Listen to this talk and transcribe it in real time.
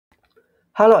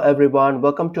Hello everyone,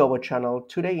 welcome to our channel.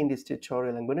 Today in this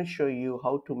tutorial, I'm going to show you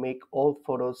how to make all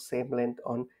photos same length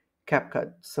on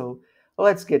Capcut. So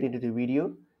let's get into the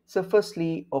video. So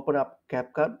firstly, open up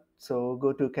Capcut. So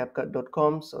go to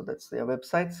capcut.com. So that's their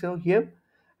website still here.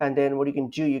 And then what you can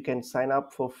do, you can sign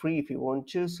up for free if you want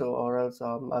to. So or else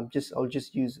I'll just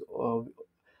use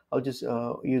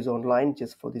online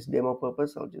just for this demo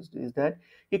purpose. I'll just use that.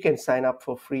 You can sign up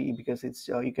for free because it's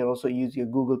you can also use your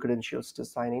Google credentials to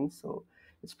sign in. So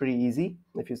it's pretty easy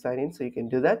if you sign in, so you can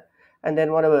do that. And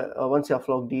then whatever once you're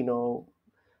logged in or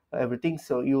everything,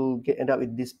 so you'll end up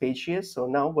with this page here. So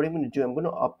now what I'm going to do, I'm going to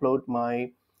upload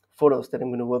my photos that I'm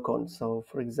going to work on. So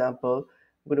for example,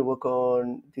 I'm going to work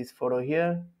on this photo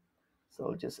here. So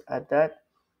I'll just add that,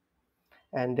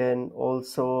 and then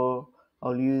also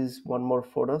I'll use one more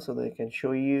photo so that I can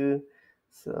show you.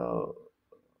 So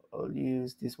I'll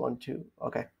use this one too.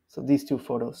 Okay, so these two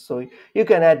photos. So you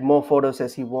can add more photos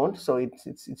as you want. So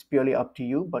it's purely up to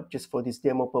you. But just for this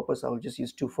demo purpose, I'll just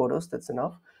use two photos. That's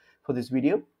enough for this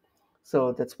video.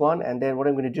 So that's one. And then what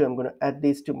I'm going to do, I'm going to add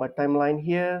this to my timeline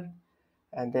here.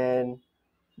 And then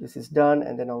this is done.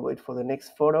 And then I'll wait for the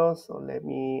next photo. So let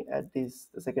me add this,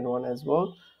 the second one as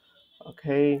well.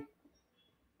 Okay,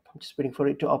 I'm just waiting for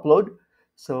it to upload.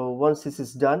 So once this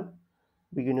is done,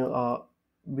 we're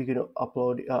gonna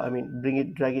upload. Bring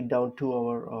it, drag it down to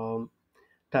our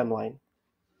timeline.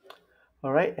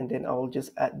 All right, and then I'll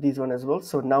just add this one as well.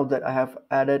 So now that I have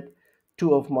added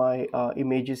two of my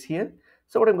images here,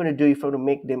 so what I'm going to do, if I want to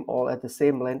make them all at the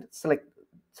same length, select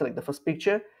the first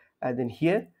picture, and then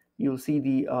here you'll see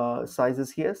the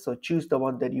sizes here. So choose the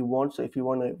one that you want. So if you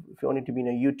want it to be in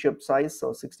a YouTube size,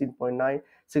 so 16.9,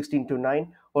 16 to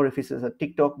 9, or if it's a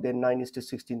TikTok, then 9 is to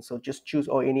 16. So just choose,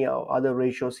 or any other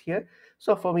ratios here.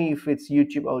 So for me, if it's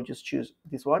YouTube, I'll just choose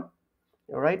this one.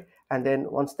 All right, and then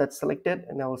once that's selected,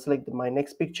 and I will select my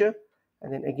next picture,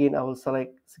 and then again I will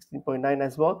select 16.9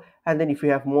 as well. And then if you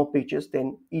have more pictures,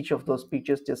 then each of those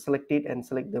pictures, just select it and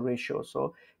select the ratio.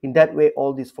 So in that way,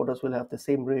 all these photos will have the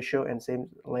same ratio and same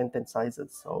length and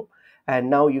sizes. So, and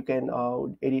now you can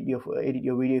edit your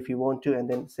video if you want to, and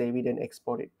then save it and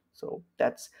export it. So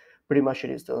that's pretty much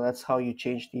it. So that's how you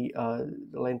change the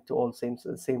length to all same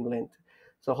length.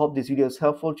 So I hope this video is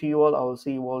helpful to you all. I will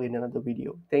see you all in another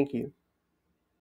video. Thank you.